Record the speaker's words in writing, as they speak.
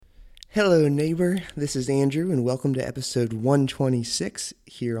Hello, neighbor. This is Andrew, and welcome to episode 126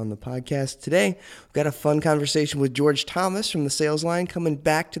 here on the podcast. Today, we've got a fun conversation with George Thomas from the Sales Line coming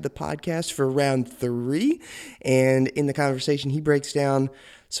back to the podcast for round 3. And in the conversation, he breaks down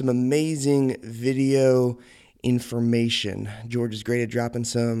some amazing video information. George is great at dropping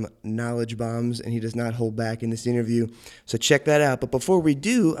some knowledge bombs, and he does not hold back in this interview. So check that out. But before we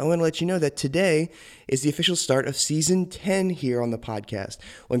do, I want to let you know that today is the official start of season 10 here on the podcast.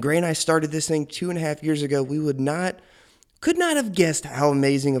 When Gray and I started this thing 2.5 years ago, we could not have guessed how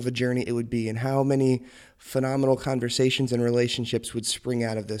amazing of a journey it would be and how many phenomenal conversations and relationships would spring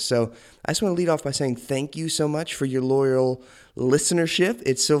out of this. So I just want to lead off by saying thank you so much for your loyal listenership.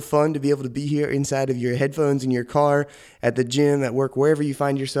 It's so fun to be able to be here inside of your headphones in your car, at the gym, at work, wherever you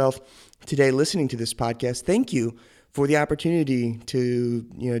find yourself today listening to this podcast. Thank you for the opportunity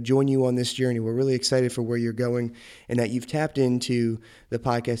to join you on this journey. We're really excited for where you're going and that you've tapped into the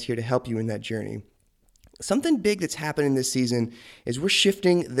podcast here to help you in that journey. Something big that's happening this season is we're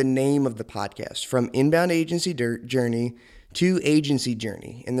shifting the name of the podcast from Inbound Agency Journey to Agency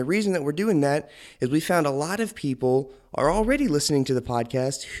Journey. And the reason that we're doing that is we found a lot of people are already listening to the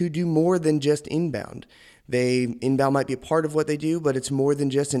podcast who do more than just inbound. Inbound might be a part of what they do, but it's more than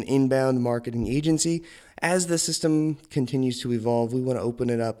just an inbound marketing agency. As the system continues to evolve, we want to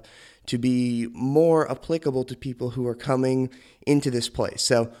open it up to be more applicable to people who are coming into this place.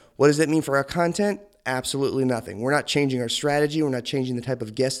 So what does that mean for our content? Absolutely nothing. We're not changing our strategy. We're not changing the type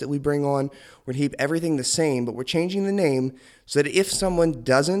of guests that we bring on. We're going to keep everything the same, but we're changing the name so that if someone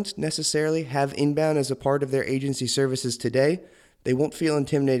doesn't necessarily have inbound as a part of their agency services today, they won't feel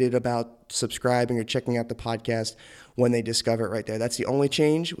intimidated about subscribing or checking out the podcast when they discover it right there. That's the only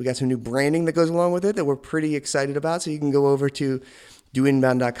change. We got some new branding that goes along with it that we're pretty excited about, so you can go over to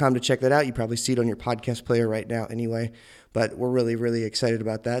doinbound.com to check that out. You probably see it on your podcast player right now anyway, but we're really, really excited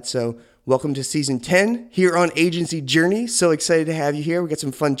about that. So welcome to season 10 here on Agency Journey. So excited to have you here. We got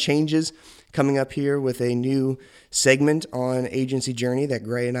some fun changes coming up here with a new segment on Agency Journey that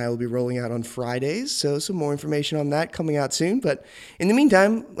Gray and I will be rolling out on Fridays. So some more information on that coming out soon. But in the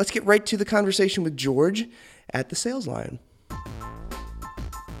meantime, let's get right to the conversation with George at the Sales Line.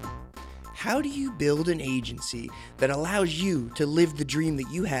 How do you build an agency that allows you to live the dream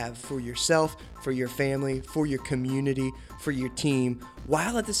that you have for yourself, for your family, for your community, for your team,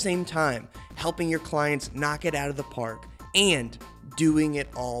 while at the same time helping your clients knock it out of the park and doing it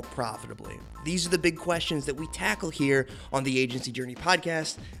all profitably? These are the big questions that we tackle here on the Agency Journey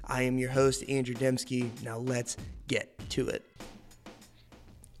podcast. I am your host, Andrew Dembski. Now let's get to it.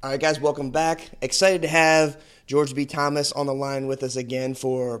 All right, guys, welcome back. Excited to have George B. Thomas on the line with us again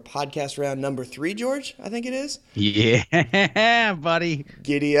for podcast round number 3, George, I think it is. Yeah, buddy.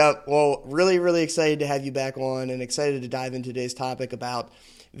 Giddy up. Well, really, really excited to have you back on and excited to dive into today's topic about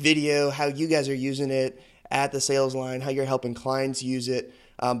video, how you guys are using it at the Sales Line, how you're helping clients use it.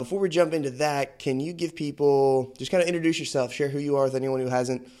 Before we jump into that, can you give people, just kind of introduce yourself, share who you are with anyone who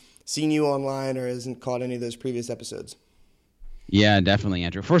hasn't seen you online or hasn't caught any of those previous episodes? Yeah, definitely,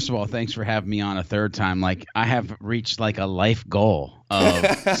 Andrew. First of all, thanks for having me on a third time. Like, I have reached like a life goal of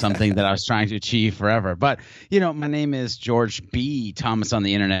something that I was trying to achieve forever. But, my name is George B. Thomas on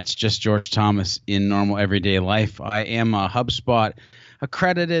the internet. It's just George Thomas in normal everyday life. I am a HubSpot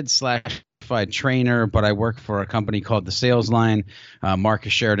accredited / trainer, but I work for a company called The Sales Line.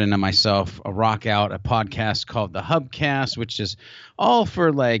 Marcus Sheridan and myself rock out a podcast called The Hubcast, which is all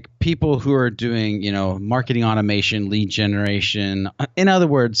for like people who are doing, marketing automation, lead generation. In other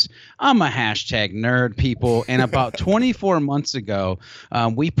words, I'm a hashtag nerd, people. And about 24 months ago,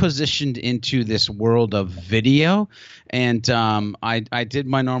 we positioned into this world of video. And I did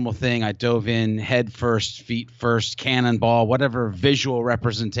my normal thing. I dove in head first, feet first, cannonball, whatever visual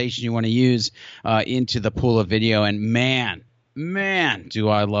representation you want to use into the pool of video. And man, do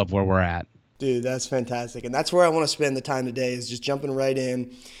I love where we're at. Dude, that's fantastic. And that's where I want to spend the time today, is just jumping right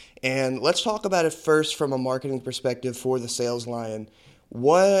in. And let's talk about it first from a marketing perspective for the Sales Line.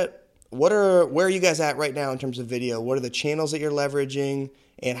 Where are you guys at right now in terms of video? What are the channels that you're leveraging,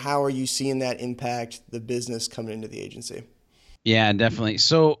 and how are you seeing that impact the business coming into the agency? Yeah, definitely.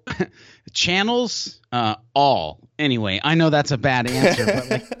 So channels, all. Anyway, I know that's a bad answer, but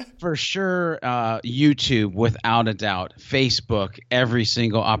like for sure, YouTube, without a doubt, Facebook, every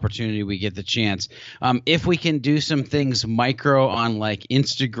single opportunity we get the chance. If we can do some things micro on like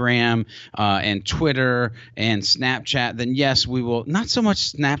Instagram and Twitter and Snapchat, then yes, we will. Not so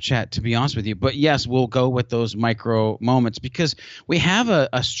much Snapchat, to be honest with you, but yes, we'll go with those micro moments because we have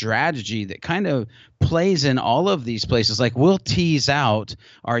a strategy that kind of plays in all of these places. Like we'll tease out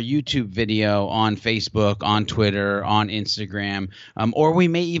our YouTube video on Facebook, on Twitter, on Instagram, or we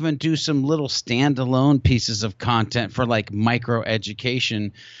may even do some little standalone pieces of content for like micro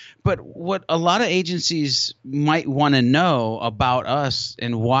education. But what a lot of agencies might want to know about us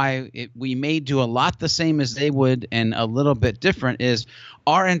and why we may do a lot the same as they would and a little bit different is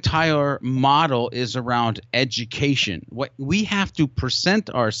our entire model is around education. What we have to present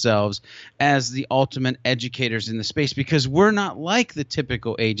ourselves as the ultimate educators in the space, because we're not like the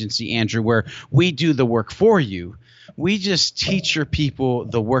typical agency, Andrew, where we do the work for you. We just teach your people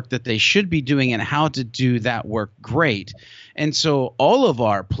the work that they should be doing and how to do that work great. And so all of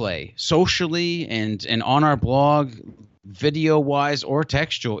our play socially and on our blog, video wise or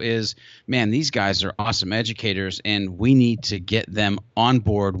textual, is, man, these guys are awesome educators and we need to get them on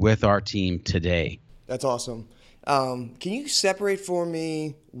board with our team today. That's awesome. Can you separate for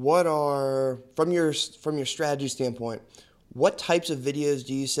me what are, from your strategy standpoint, what types of videos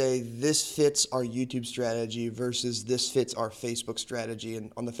do you say this fits our YouTube strategy versus this fits our Facebook strategy?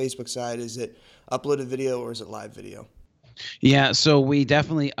 And on the Facebook side, is it uploaded video or is it live video? Yeah, so we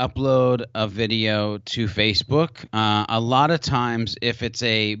definitely upload a video to Facebook. A lot of times, if it's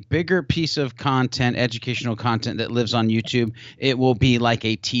a bigger piece of content, educational content that lives on YouTube, it will be like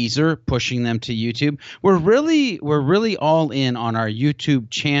a teaser pushing them to YouTube. We're really all in on our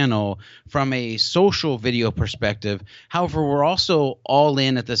YouTube channel from a social video perspective. However, we're also all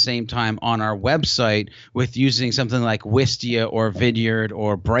in at the same time on our website with using something like Wistia or Vidyard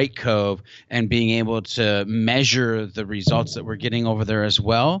or Brightcove and being able to measure the results that we're getting over there as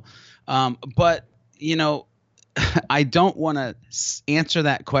well. But, you know, I don't want to answer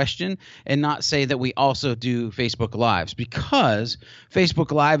that question and not say that we also do Facebook Lives, because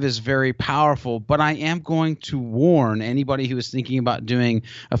Facebook Live is very powerful. But I am going to warn anybody who is thinking about doing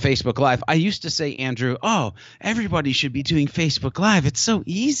a Facebook Live. I used to say, Andrew, oh, everybody should be doing Facebook Live. It's so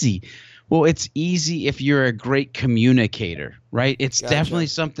easy. Well, it's easy if you're a great communicator, right? It's definitely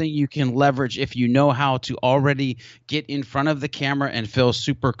something you can leverage if you know how to already get in front of the camera and feel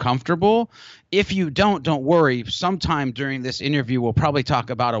super comfortable. If you don't worry. Sometime during this interview, we'll probably talk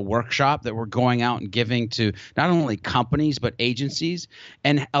about a workshop that we're going out and giving to not only companies but agencies,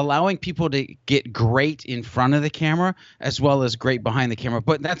 and allowing people to get great in front of the camera as well as great behind the camera.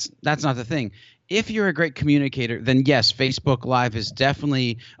 But that's not the thing. If you're a great communicator, then yes, Facebook Live is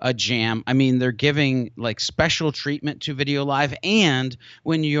definitely a jam. I mean, they're giving like special treatment to video live, and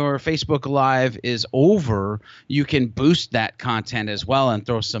when your Facebook Live is over, you can boost that content as well and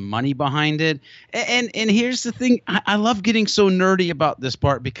throw some money behind it. And here's the thing, I love getting so nerdy about this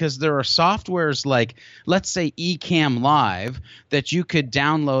part, because there are softwares like, let's say, Ecamm Live that you could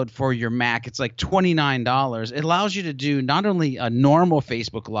download for your Mac. It's like $29. It allows you to do not only a normal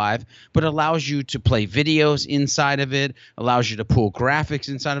Facebook Live, but allows you to play videos inside of it, allows you to pull graphics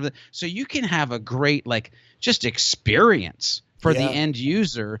inside of it. So you can have a great, like, just experience for the end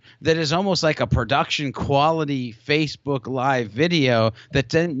user that is almost like a production quality Facebook Live video that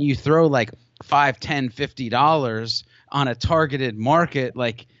then you throw like $5, $10, $50 on a targeted market.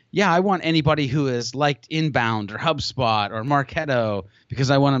 Like, yeah, I want anybody who has liked Inbound or HubSpot or Marketo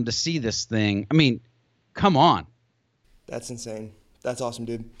because I want them to see this thing. I mean, come on. That's insane. That's awesome,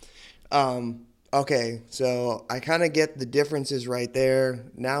 dude. Okay, so I kind of get the differences right there.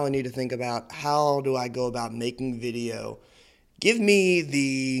 Now I need to think about, how do I go about making video? Give me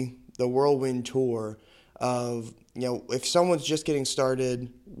the whirlwind tour of, you know, if someone's just getting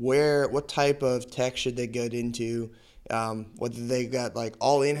started, what type of tech should they get into? Whether they got like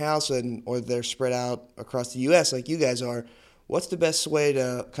all in-house or they're spread out across the U.S. like you guys are. What's the best way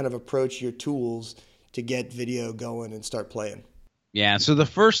to kind of approach your tools to get video going and start playing? Yeah, so the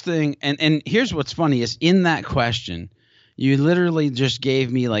first thing, and here's what's funny, is in that question, you literally just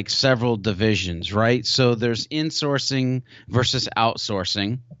gave me like several divisions, right? So there's insourcing versus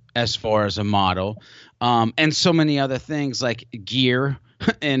outsourcing as far as a model, and so many other things like gear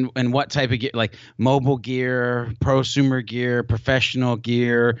and what type of gear, like mobile gear, prosumer gear, professional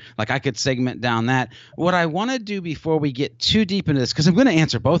gear. Like I could segment down that. What I want to do before we get too deep into this, because I'm going to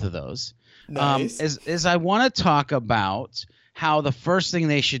answer both of those, is I want to talk about how the first thing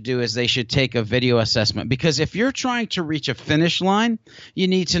they should do is they should take a video assessment. Because if you're trying to reach a finish line, you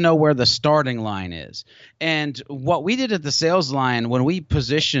need to know where the starting line is. And what we did at the Sales Line when we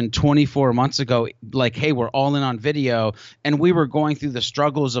positioned 24 months ago, like, hey, we're all in on video, and we were going through the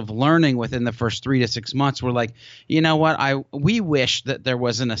struggles of learning within the first 3 to 6 months, we're like, you know what, we wish that there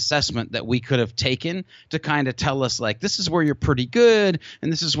was an assessment that we could have taken to kind of tell us, like, this is where you're pretty good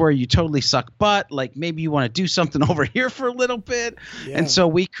and this is where you totally suck butt. Like, maybe you want to do something over here for a little bit. Yeah. And so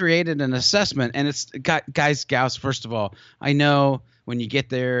we created an assessment, and it's got, guys, gals, first of all, I know When you get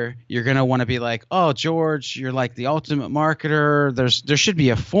there, you're going to want to be like, oh, George, you're like the ultimate marketer. There should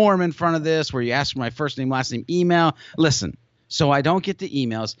be a form in front of this where you ask for my first name, last name, email. Listen, so I don't get the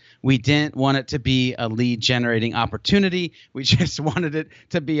emails. We didn't want it to be a lead generating opportunity. We just wanted it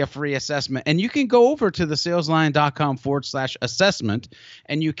to be a free assessment. And you can go over to thesalesline.com/assessment,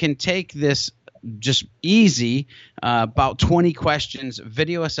 and you can take this just easy, about 20 questions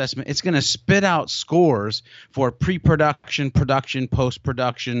video assessment. It's going to spit out scores for pre-production, production,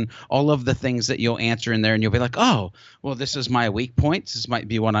 post-production, all of the things that you'll answer in there. And you'll be like, oh, well, this is my weak points. This might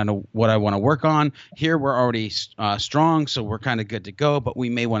be what I want to work on. Here we're already strong, so we're kind of good to go, but we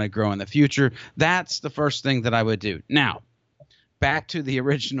may want to grow in the future. That's the first thing that I would do. Now, back to the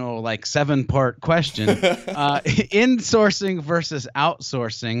original 7-part question, insourcing versus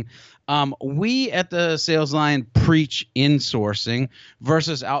outsourcing. We at the Sales Line preach insourcing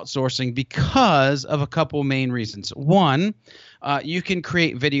versus outsourcing because of a couple main reasons. One, you can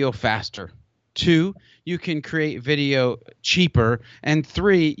create video faster. 2, you can create video cheaper. And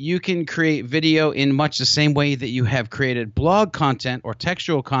 3, you can create video in much the same way that you have created blog content or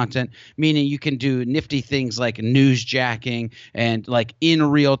textual content, meaning you can do nifty things like newsjacking and in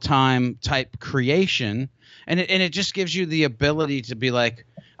real time type creation. And it just gives you the ability to be like,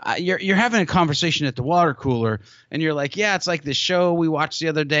 you're having a conversation at the water cooler and you're like, yeah, it's like this show we watched the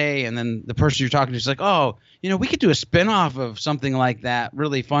other day. And then the person you're talking to is like, oh, we could do a spinoff of something like that.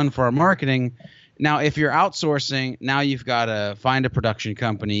 Really fun for our marketing. Now, if you're outsourcing, now you've got to find a production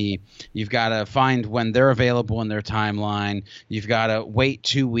company. You've got to find when they're available in their timeline. You've got to wait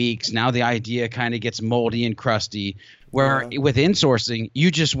 2 weeks. Now the idea kind of gets moldy and crusty. Where with insourcing,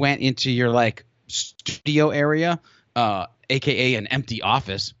 you just went into your studio area, aka an empty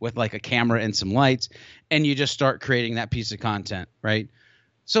office with a camera and some lights, and you just start creating that piece of content, right?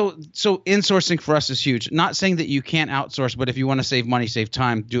 So insourcing for us is huge. Not saying that you can't outsource, but if you want to save money, save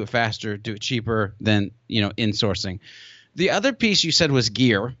time, do it faster, do it cheaper, then insourcing. The other piece you said was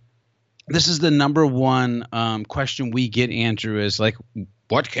gear. This is the number one question we get, Andrew, is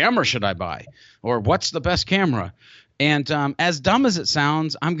what camera should I buy? Or what's the best camera? And as dumb as it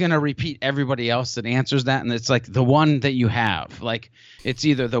sounds, I'm going to repeat everybody else that answers that. And it's the one that you have. It's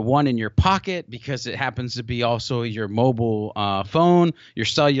either the one in your pocket because it happens to be also your mobile phone, your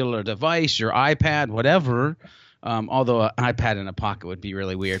cellular device, your iPad, whatever. Although an iPad in a pocket would be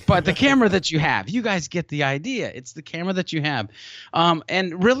really weird. But the camera that you have, you guys get the idea. It's the camera that you have.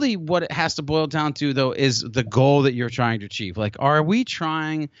 And really what it has to boil down to, though, is the goal that you're trying to achieve. Are we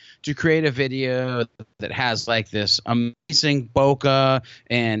trying to create a video that has this amazing bokeh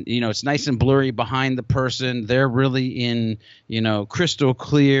and, it's nice and blurry behind the person. They're really in, crystal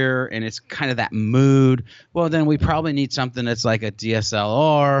clear and it's kind of that mood. Well, then we probably need something that's like a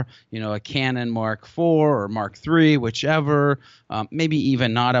DSLR, a Canon Mark IV or Mark III, whichever, maybe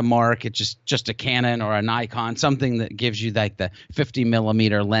even not a Mark, it's just a Canon or a Nikon, something that gives you the 50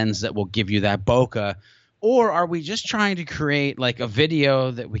 millimeter lens that will give you that bokeh. Or are we just trying to create a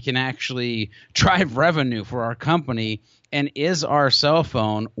video that we can actually drive revenue for our company? And is our cell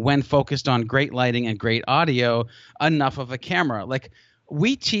phone, when focused on great lighting and great audio, enough of a camera?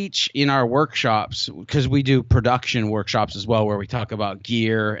 We teach in our workshops, because we do production workshops as well, where we talk about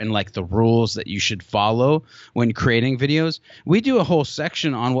gear and the rules that you should follow when creating videos. We do a whole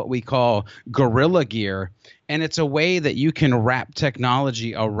section on what we call guerrilla gear. And it's a way that you can wrap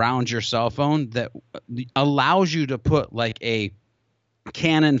technology around your cell phone that allows you to put a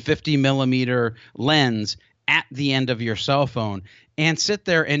Canon 50 millimeter lens at the end of your cell phone and sit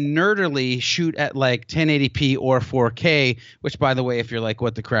there and nerdily shoot at 1080p or 4K, which, by the way, if you're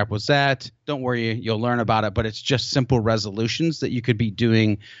what the crap was that, don't worry, you'll learn about it. But it's just simple resolutions that you could be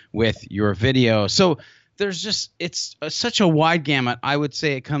doing with your video. So it's such a wide gamut. I would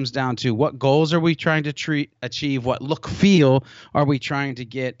say it comes down to what goals are we trying to achieve, what look feel are we trying to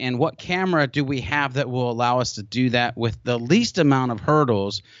get, and what camera do we have that will allow us to do that with the least amount of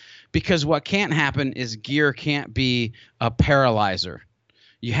hurdles. Because what can't happen is gear can't be a paralyzer.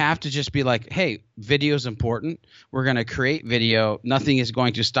 You have to just be hey, video is important. We're going to create video. Nothing is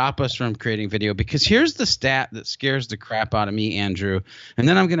going to stop us from creating video. Because here's the stat that scares the crap out of me, Andrew. And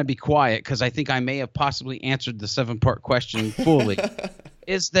then I'm going to be quiet because I think I may have possibly answered the 7-part question fully.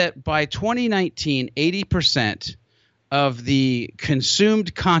 Is that by 2019, 80% of the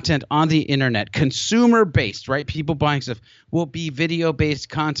consumed content on the internet, consumer-based, right? People buying stuff, will be video-based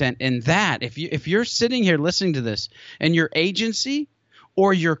content. And that, if you're sitting here listening to this and your agency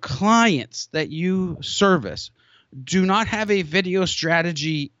or your clients that you service do not have a video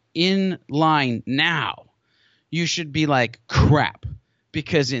strategy in line now, you should be crap.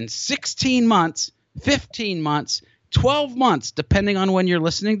 Because in 16 months, 15 months, 12 months, depending on when you're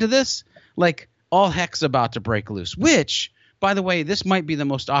listening to this, like all heck's about to break loose, which, by the way, this might be the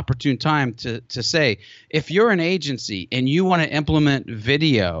most opportune time to say, if you're an agency and you want to implement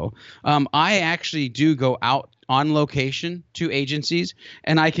video, I actually do go out on location to agencies,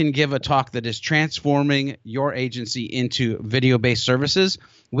 and I can give a talk that is transforming your agency into video-based services.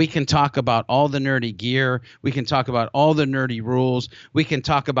 We can talk about all the nerdy gear. We can talk about all the nerdy rules. We can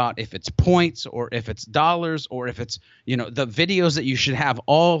talk about if it's points or if it's dollars or if it's, the videos that you should have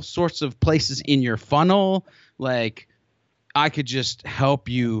all sorts of places in your funnel. Like, I could just help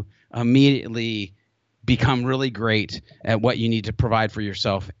you immediately become really great at what you need to provide for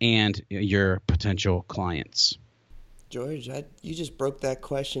yourself and your potential clients. George, you just broke that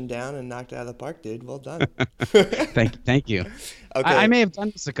question down and knocked it out of the park, dude. Well done. Thank you. Okay. I may have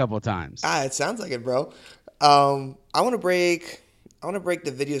done this a couple of times. It sounds like it, bro. I want to break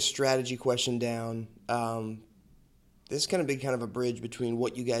the video strategy question down. This is going to be kind of a bridge between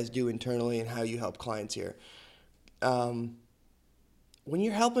what you guys do internally and how you help clients here. When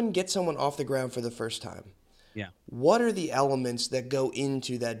you're helping get someone off the ground for the first time, what are the elements that go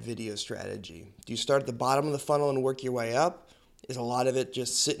into that video strategy? Do you start at the bottom of the funnel and work your way up? Is a lot of it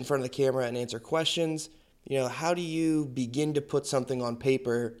just sit in front of the camera and answer questions? How do you begin to put something on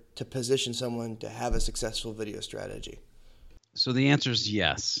paper to position someone to have a successful video strategy? So the answer is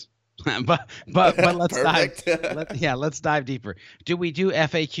yes. but let's dive deeper. Do we do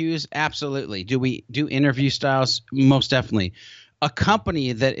FAQs? Absolutely. Do we do interview styles? Most definitely. A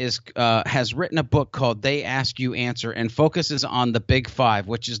company that has written a book called They Ask You Answer and focuses on the big five,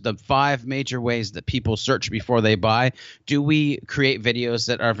 which is the 5 major ways that people search before they buy. Do we create videos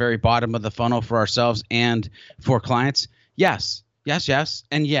that are very bottom of the funnel for ourselves and for clients? Yes,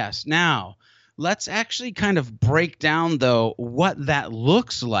 and yes. Now, let's actually kind of break down, though, what that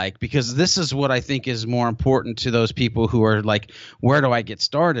looks like, because this is what I think is more important to those people who are like, where do I get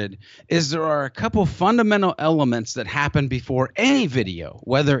started? Is there are a couple fundamental elements that happen before any video,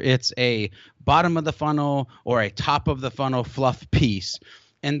 whether it's a bottom of the funnel or a top of the funnel fluff piece.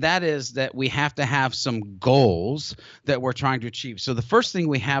 And that is that we have to have some goals that we're trying to achieve. So the first thing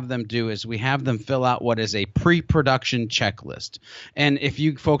we have them do is we have them fill out what is a pre-production checklist. And if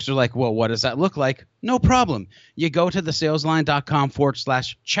you folks are like, well, what does that look like? No problem. You go to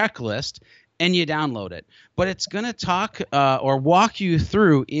thesalesline.com/checklist and you download it. But it's going to talk or walk you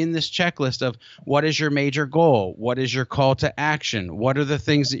through in this checklist of what is your major goal? What is your call to action? What are the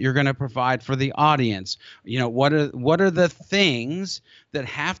things that you're going to provide for the audience? What are the things that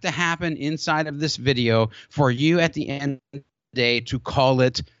have to happen inside of this video for you at the end of the day to call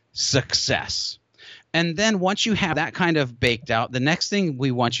it success? And then once you have that kind of baked out, the next thing we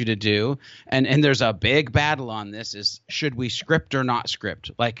want you to do, and there's a big battle on this, is should we script or not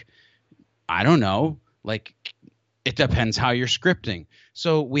script? Like, I don't know. Like, it depends how you're scripting.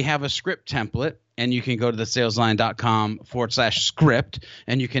 So we have a script template, and you can go to thesalesline.com/script,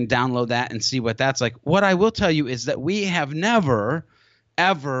 and you can download that and see what that's like. What I will tell you is that we have never,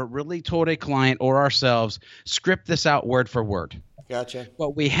 ever really told a client or ourselves, script this out word for word. Gotcha.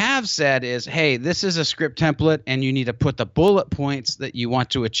 What we have said is, hey, this is a script template, and you need to put the bullet points that you want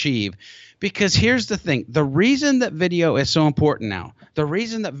to achieve. Because here's the thing. The reason that video is so important now, the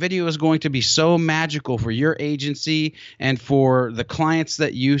reason that video is going to be so magical for your agency and for the clients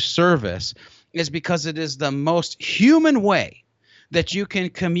that you service is because it is the most human way that you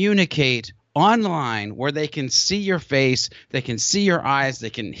can communicate online, where they can see your face, they can see your eyes, they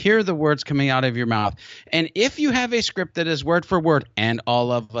can hear the words coming out of your mouth. And if you have a script that is word for word and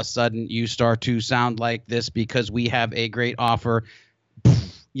all of a sudden you start to sound like this because we have a great offer,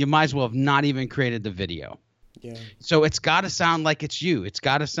 you might as well have not even created the video. Yeah. So it's got to sound like it's you. It's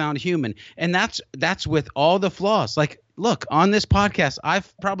got to sound human. And that's with all the flaws. Like, look, on this podcast,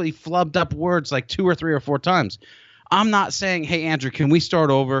 I've probably flubbed up words like 2 or 3 or 4 times. I'm not saying, hey, Andrew, can we start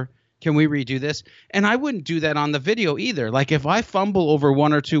over? Can we redo this? And I wouldn't do that on the video either. Like, if I fumble over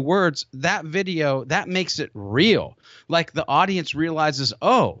 1 or 2 words, that video, that makes it real. Like, the audience realizes,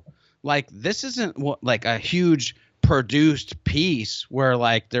 oh, like, this isn't like a huge produced piece where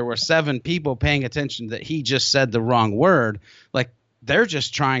like there were 7 people paying attention that he just said the wrong word. Like, they're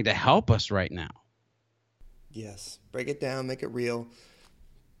just trying to help us right now. Yes. Break it down, make it real.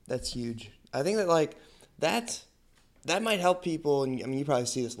 That's huge. I think that like that might help people, and I mean, you probably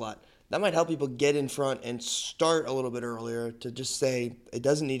see this a lot. That might help people get in front and start a little bit earlier to just say it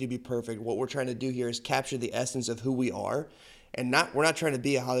doesn't need to be perfect. What we're trying to do here is capture the essence of who we are, and we're not trying to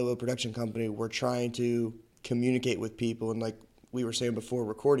be a Hollywood production company. We're trying to communicate with people, and like we were saying before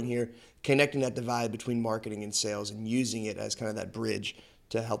recording here, connecting that divide between marketing and sales and using it as kind of that bridge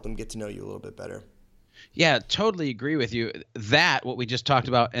to help them get to know you a little bit better. Yeah, totally agree with you. That, what we just talked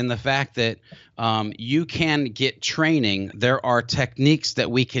about, and the fact that you can get training. There are techniques that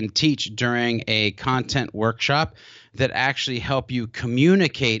we can teach during a content workshop that actually help you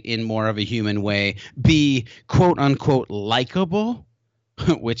communicate in more of a human way, be quote unquote likable,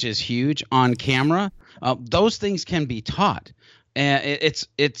 which is huge on camera. Those things can be taught. And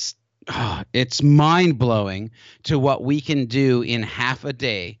it's mind blowing to what we can do in half a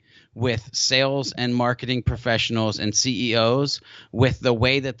day with sales and marketing professionals and CEOs, with the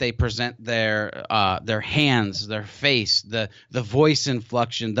way that they present their hands, their face, the voice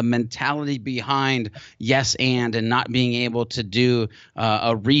inflection, the mentality behind yes and not being able to do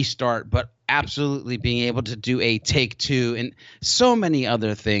a restart, but absolutely being able to do a take two, and so many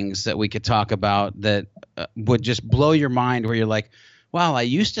other things that we could talk about that would just blow your mind, where you're like, wow, I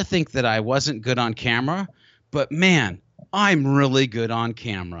used to think that I wasn't good on camera, but man, I'm really good on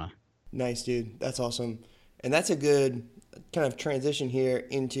camera. Nice, dude. That's awesome. And that's a good kind of transition here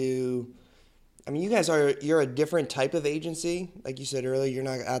into, I mean, you're a different type of agency. Like you said earlier, you're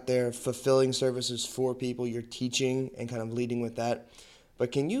not out there fulfilling services for people. You're teaching and kind of leading with that.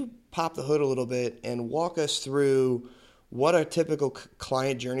 But can you pop the hood a little bit and walk us through what a typical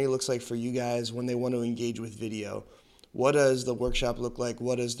client journey looks like for you guys when they want to engage with video? What does the workshop look like?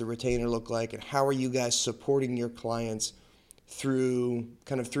 What does the retainer look like? And how are you guys supporting your clients through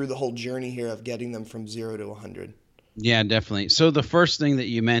the whole journey here of getting them from 0 to 100? Yeah, definitely. So the first thing that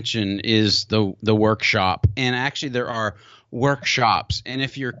you mentioned is the workshop. And actually there are workshops. And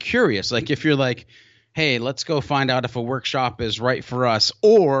if you're curious, like if you're like, hey, let's go find out if a workshop is right for us,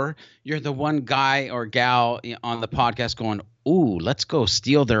 or you're the one guy or gal on the podcast going, ooh, let's go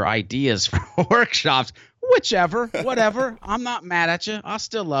steal their ideas for workshops. Whichever, whatever. I'm not mad at you. I'll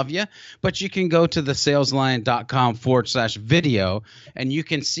still love you. But you can go to thesaleslion.com/video, and you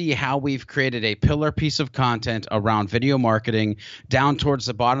can see how we've created a pillar piece of content around video marketing. Down towards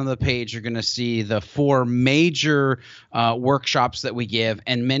the bottom of the page, you're going to see the 4 major workshops that we give.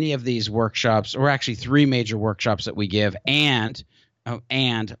 And many of these workshops, or actually 3 major workshops that we give, and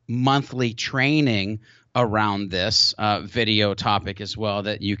monthly training around this video topic as well,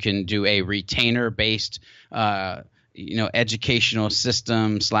 that you can do a retainer-based educational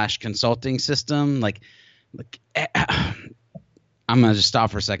system / consulting system. Like I'm going to just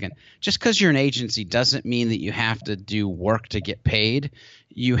stop for a second. Just because you're an agency doesn't mean that you have to do work to get paid.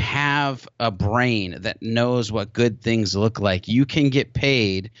 You have a brain that knows what good things look like. You can get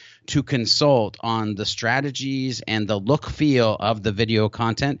paid to consult on the strategies and the look feel of the video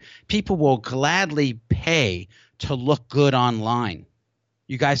content. People will gladly pay to look good online.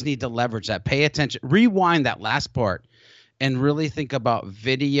 You guys need to leverage that. Pay attention. Rewind that last part and really think about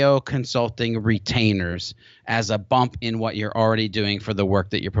video consulting retainers as a bump in what you're already doing for the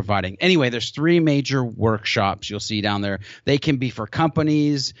work that you're providing. Anyway, there's 3 major workshops you'll see down there. They can be for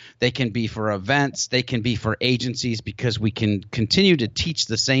companies, they can be for events, they can be for agencies, because we can continue to teach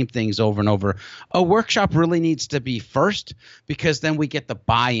the same things over and over. A workshop really needs to be first, because then we get the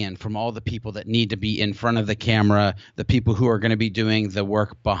buy-in from all the people that need to be in front of the camera, the people who are going to be doing the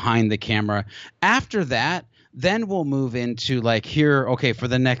work behind the camera. After that, then we'll move into like, here, okay, for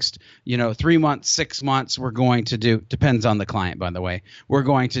the next, 3 months, 6 months, we're going to do, depends on the client, by the way, we're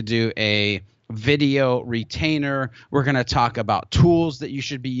going to do a video retainer. We're going to talk about tools that you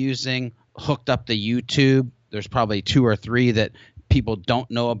should be using hooked up to YouTube. There's probably 2 or 3 that people don't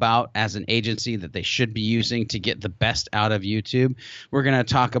know about as an agency that they should be using to get the best out of YouTube. We're going to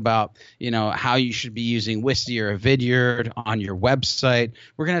talk about, how you should be using Wisty or Vidyard on your website.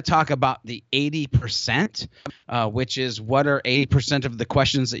 We're going to talk about the 80%, which is what are 80% of the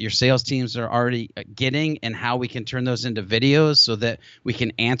questions that your sales teams are already getting, and how we can turn those into videos so that we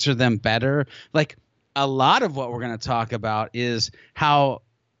can answer them better. Like, a lot of what we're going to talk about is how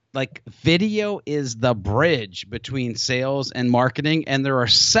video is the bridge between sales and marketing. And there are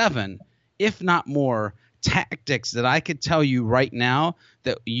 7, if not more, tactics that I could tell you right now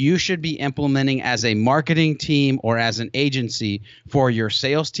that you should be implementing as a marketing team or as an agency for your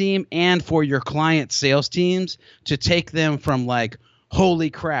sales team and for your client sales teams, to take them from like, holy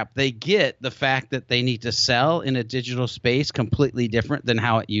crap, they get the fact that they need to sell in a digital space completely different than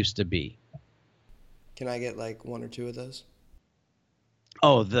how it used to be. Can I get like 1 or 2 of those?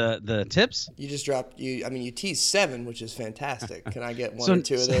 Oh, the tips? You just dropped, you teased 7, which is fantastic. Can I get 1 or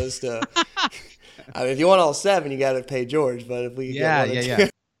 2 of those to, if you want all 7, you got to pay George, but if we get 1 or 2. Yeah.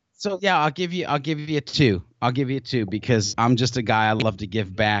 So yeah, I'll give you 2. I'll give you 2 because I'm just a guy. I love to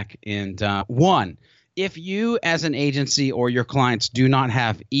give back. And 1 If you as an agency or your clients do not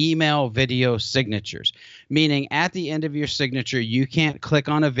have email video signatures, meaning at the end of your signature, you can't click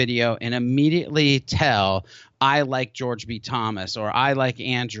on a video and immediately tell, I like George B. Thomas, or I like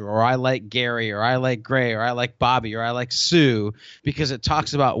Andrew, or I like Gary, or I like Gray, or I like Bobby, or I like Sue, because it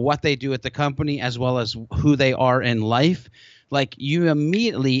talks about what they do at the company as well as who they are in life. Like, you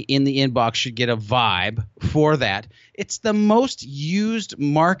immediately in the inbox should get a vibe for that. It's the most used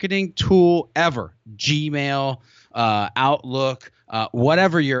marketing tool ever. Gmail, Outlook,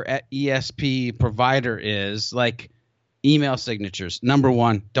 whatever your ESP provider is, like email signatures. Number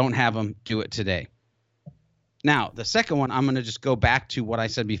one, don't have them. Do it today. Now, the second one, I'm going to just go back to what I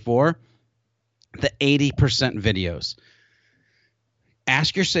said before, the 80% videos.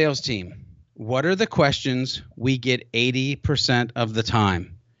 Ask your sales team, what are the questions we get 80% of the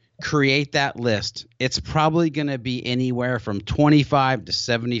time? Create that list. It's probably going to be anywhere from 25 to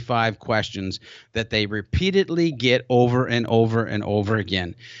 75 questions that they repeatedly get over and over and over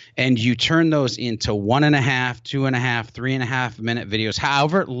again. And you turn those into 1.5, 2.5, 3.5 minute videos,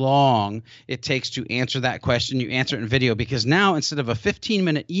 however long it takes to answer that question. You answer it in video, because now instead of a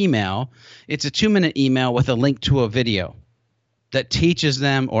 15-minute email, it's a 2-minute email with a link to a video that teaches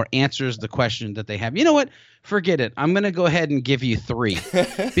them or answers the question that they have. You know what? Forget it. I'm going to go ahead and give you 3,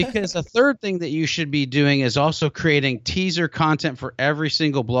 because a third thing that you should be doing is also creating teaser content for every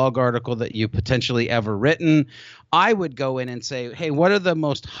single blog article that you potentially ever written. I would go in and say, hey, what are the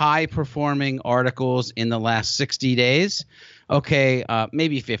most high performing articles in the last 60 days? Okay,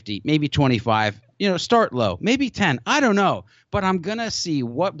 maybe 50, maybe 25. Start low, maybe 10. I don't know. But I'm going to see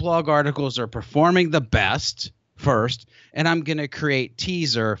what blog articles are performing the best first, and I'm going to create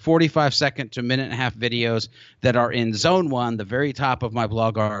teaser 45-second to minute-and-a-half videos that are in zone 1, the very top of my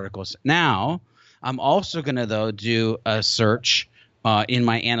blog articles. Now, I'm also going to, though, do a search in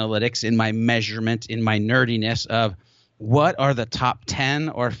my analytics, in my measurement, in my nerdiness of what are the top 10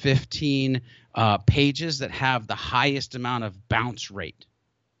 or 15 pages that have the highest amount of bounce rate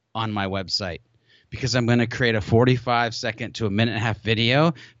on my website. Because I'm going to create a 45-second to a minute-and-a-half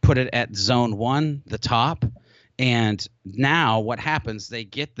video, put it at zone 1, the top. And now what happens, they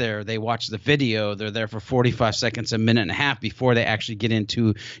get there, they watch the video, they're there for 45 seconds, a minute and a half before they actually get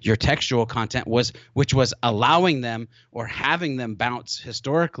into your textual content, which was allowing them or having them bounce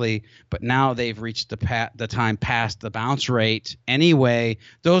historically. But now they've reached the time past the bounce rate. Anyway,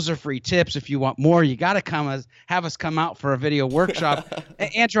 those are free tips. If you want more, you got to have us come out for a video workshop.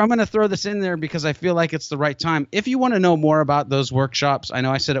 Andrew, I'm going to throw this in there because I feel like it's the right time. If you want to know more about those workshops, I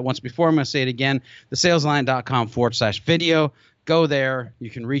know I said it once before, I'm going to say it again, thesalesline.com/video. Go there. You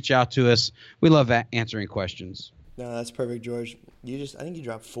can reach out to us. We love answering questions. No, that's perfect, George. I think you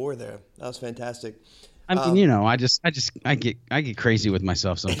dropped 4 there. That was fantastic. I mean, I get crazy with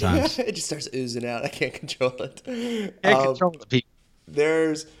myself sometimes. It just starts oozing out. I can't control it. Can't control the people.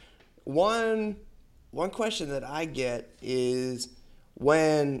 There's one question that I get is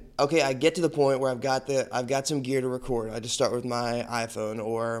when I get to the point where I've got some gear to record. I just start with my iPhone,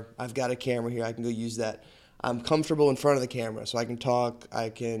 or I've got a camera here. I can go use that. I'm comfortable in front of the camera, so I can talk. I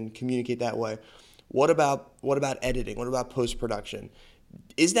can communicate that way. What about editing? What about post-production?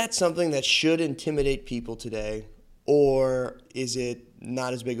 Is that something that should intimidate people today, or is it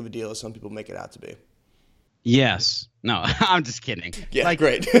not as big of a deal as some people make it out to be? Yes. No, I'm just kidding. Yeah,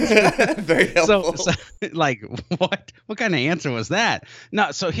 great. Very helpful. So, like, what kind of answer was that?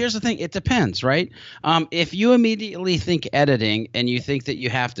 No, so here's the thing. It depends, right? If you immediately think editing and you think that you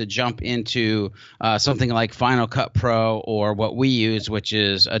have to jump into something like Final Cut Pro or what we use, which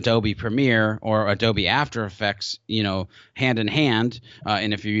is Adobe Premiere or Adobe After Effects, hand in hand.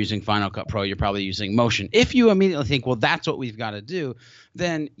 And if you're using Final Cut Pro, you're probably using Motion. If you immediately think, well, that's what we've got to do,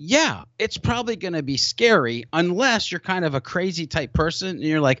 then yeah, it's probably going to be scary unless you're kind of a crazy type person and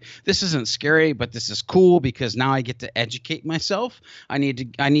you're like, this isn't scary, but this is cool because now I get to educate myself. I need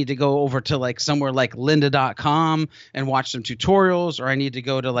to go over to like somewhere like lynda.com and watch some tutorials, or I need to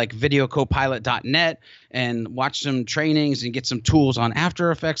go to like videocopilot.net and watch some trainings and get some tools on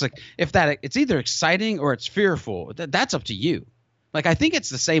After Effects. Like, it's either exciting or it's fearful. That's up to you. Like, I think it's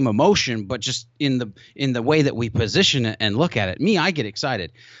the same emotion, but just in the way that we position it and look at it. Me, I get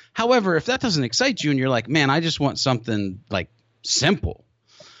excited. However, if that doesn't excite you and you're like, man, I just want something like simple,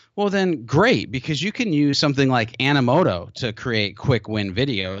 well, then great, because you can use something like Animoto to create quick win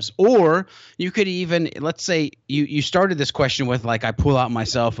videos. Or you could even, let's say you started this question with like, I pull out my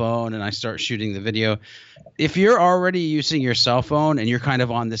cell phone and I start shooting the video. If you're already using your cell phone and you're kind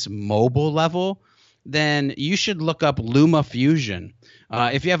of on this mobile level, then you should look up LumaFusion.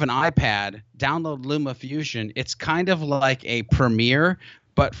 If you have an iPad, download LumaFusion. It's kind of like a Premiere,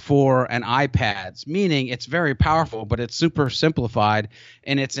 but for an iPads, meaning it's very powerful, but it's super simplified,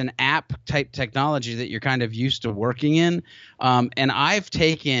 and it's an app type technology that you're kind of used to working in. And I've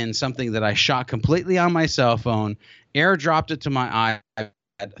taken something that I shot completely on my cell phone, airdropped it to my iPad,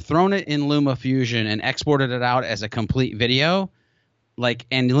 thrown it in LumaFusion, and exported it out as a complete video.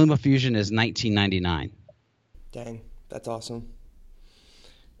 And LumaFusion is $19.99. Dang, that's awesome.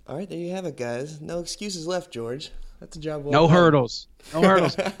 All right, there you have it, guys. No excuses left, George. That's a job well No done. hurdles. No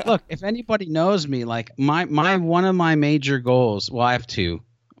hurdles. Look, if anybody knows me, like my one of my major goals, well, I have two.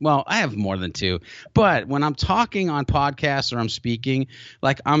 Well, I have more than two. But when I'm talking on podcasts or I'm speaking,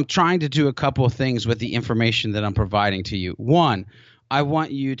 like I'm trying to do a couple of things with the information that I'm providing to you. One, I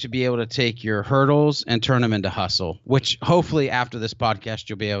want you to be able to take your hurdles and turn them into hustle, which hopefully after this podcast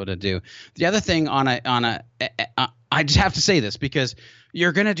you'll be able to do. The other thing I just have to say this because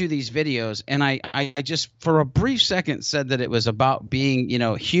you're going to do these videos, and I just for a brief second said that it was about being,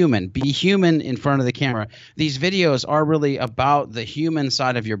 human. Be human in front of the camera. These videos are really about the human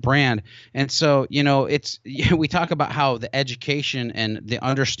side of your brand. And so, we talk about how the education and the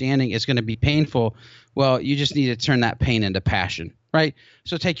understanding is going to be painful. Well, you just need to turn that pain into passion, right?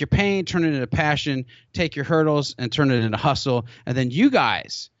 So take your pain, turn it into passion, take your hurdles and turn it into hustle. And then you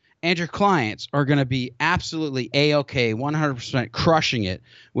guys and your clients are going to be absolutely A-OK, 100% crushing it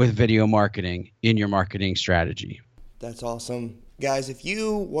with video marketing in your marketing strategy. That's awesome. Guys, if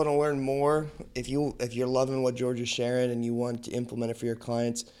you want to learn more, if you're loving what George is sharing and you want to implement it for your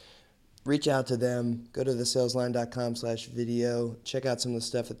clients, reach out to them. Go to thesalesline.com/video. Check out some of the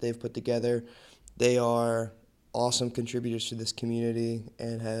stuff that they've put together. They are awesome contributors to this community.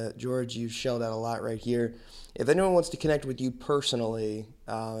 And George, you've shelled out a lot right here. If anyone wants to connect with you personally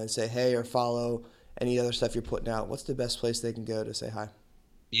and say hey or follow any other stuff you're putting out, what's the best place they can go to say hi?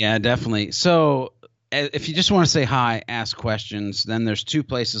 Yeah, definitely. So if you just want to say hi, ask questions, then there's two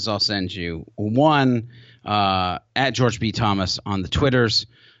places I'll send you. One, at George B. Thomas on the Twitters.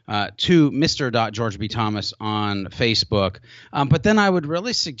 To Mr. George B. Thomas on Facebook. But then I would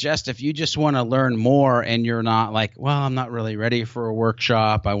really suggest if you just want to learn more and you're not like, well, I'm not really ready for a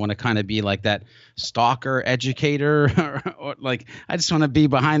workshop. I want to kind of be like that stalker educator or like I just want to be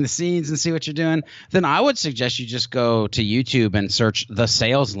behind the scenes and see what you're doing. Then I would suggest you just go to YouTube and search The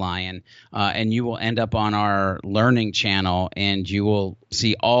Sales Lion, and you will end up on our learning channel, and you will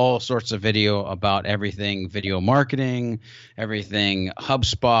see all sorts of video about everything video marketing, everything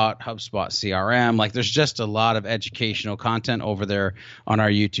HubSpot CRM. Like there's just a lot of educational content over there on our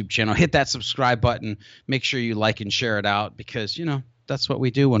YouTube channel. Hit that subscribe button. Make sure you like and share it out because, that's what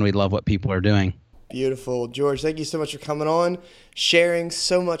we do when we love what people are doing. Beautiful. George, thank you so much for coming on, sharing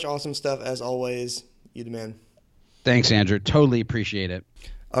so much awesome stuff as always. You the man. Thanks, Andrew. Totally appreciate it.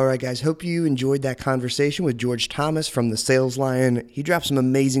 All right, guys. Hope you enjoyed that conversation with George Thomas from The Sales Lion. He dropped some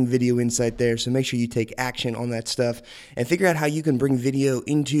amazing video insight there, so make sure you take action on that stuff and figure out how you can bring video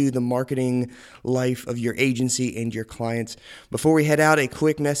into the marketing life of your agency and your clients. Before we head out, a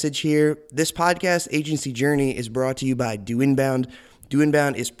quick message here. This podcast, Agency Journey, is brought to you by DoInbound.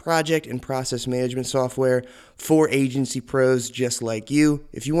 DoInbound is project and process management software for agency pros just like you.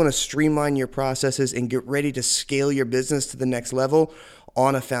 If you want to streamline your processes and get ready to scale your business to the next level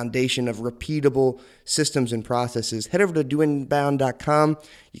on a foundation of repeatable systems and processes, head over to doinbound.com.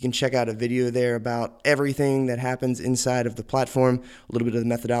 You can check out a video there about everything that happens inside of the platform, a little bit of the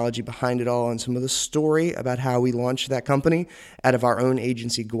methodology behind it all, and some of the story about how we launched that company out of our own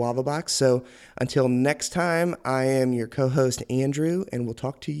agency, Guava Box. So until next time, I am your co-host, Andrew, and we'll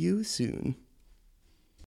talk to you soon.